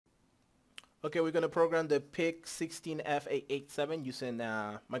Okay, we're going to program the PIC16f887 using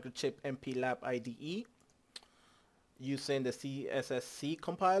Microchip MPLAB IDE, using the CSS C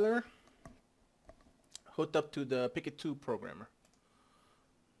compiler, hooked up to the PIC2 programmer.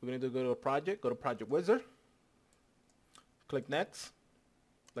 We're going to go to a project, go to Project Wizard, click Next.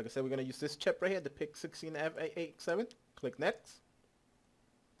 Like I said, we're going to use this chip right here, the PIC16f887. Click Next.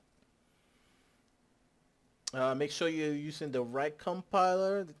 Make sure you're using the right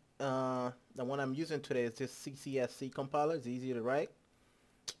compiler. The one I'm using today is this CSS C compiler. It's easy to write.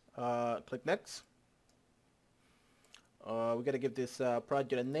 Click Next. We got to give this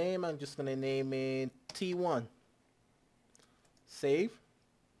project a name. I'm just going to name it T1. Save.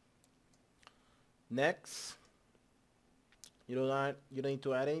 Next. You don't need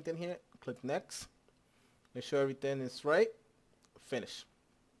to add anything here. Click Next. Make sure everything is right. Finish.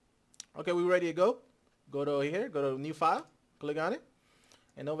 Okay, we're ready to go. Go to here. Go to New File. Click on it.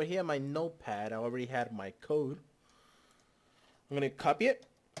 And over here, my notepad, I already had my code. I'm going to copy it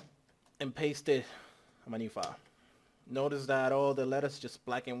and paste it on my new file. Notice that all the letters just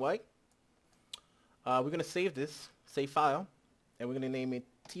black and white. We're going to save this, save file, and we're going to name it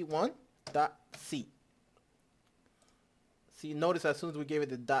t1.c. See, notice as soon as we gave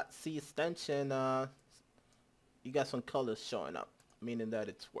it the .c extension, you got some colors showing up, meaning that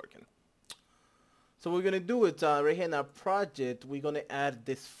it's working. So what we're going to do is right here in our project, we're going to add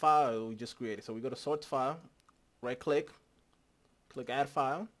this file we just created. So we go to Source File, right click, click Add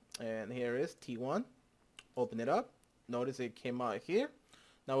File, and here is T1. Open it up. Notice it came out here.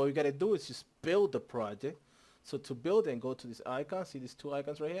 Now what we got to do is just build the project. So to build it, and go to this icon, see these two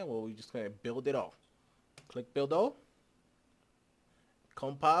icons right here? Well, we're just going to build it all. Click Build All.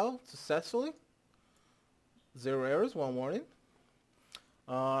 Compile successfully. 0 errors, 1 warning.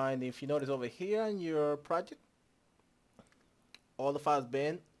 And if you notice over here in your project, all the files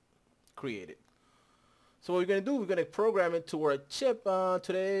been created. So what we're going to do, we're going to program it to our chip.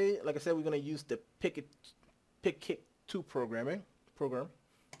 Today, like I said, we're going to use the PIC2 program.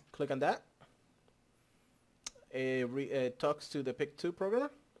 Click on that. It talks to the PIC2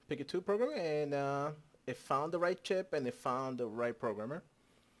 programmer, and it found the right chip and it found the right programmer.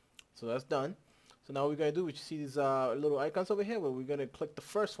 So that's done. So now what we're going to do, we see these little icons over here, where we're going to click the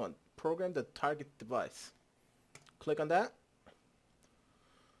first one, program the target device. Click on that.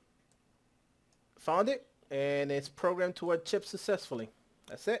 Found it, and it's programmed to our chip successfully.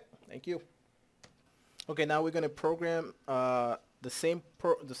 That's it. Thank you. Okay, now we're going to program the same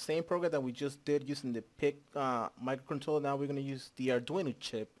program that we just did using the PIC microcontroller. Now we're going to use the Arduino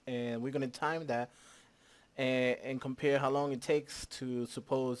chip, and we're going to time that and compare how long it takes to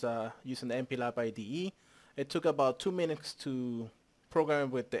suppose using the MPLAB IDE. It took about 2 minutes to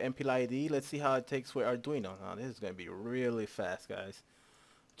program with the MPLAB IDE. Let's see how it takes with Arduino. Now this is going to be really fast, guys.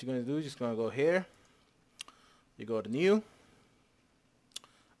 What you're going to do is just going to go here. You go to New.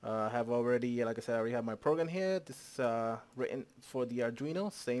 I have already, like I said, I already have my program here. This is written for the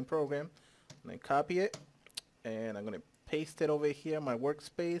Arduino, same program. And then copy it, and I'm going to paste it over here in my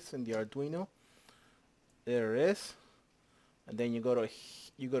workspace in the Arduino. There it is. And then you go to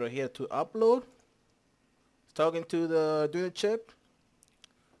here to upload. It's talking to the Arduino chip,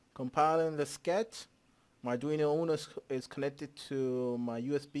 compiling the sketch. My ArduinoUno is connected to my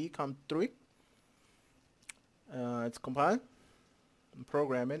USB COM3. It's compiled and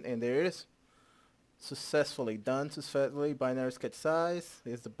programming, and there it is. Successfully done. Successfully binary sketch size.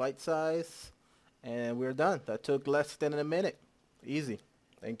 Here's the byte size, and we're done. That took less than a minute. Easy.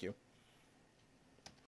 Thank you.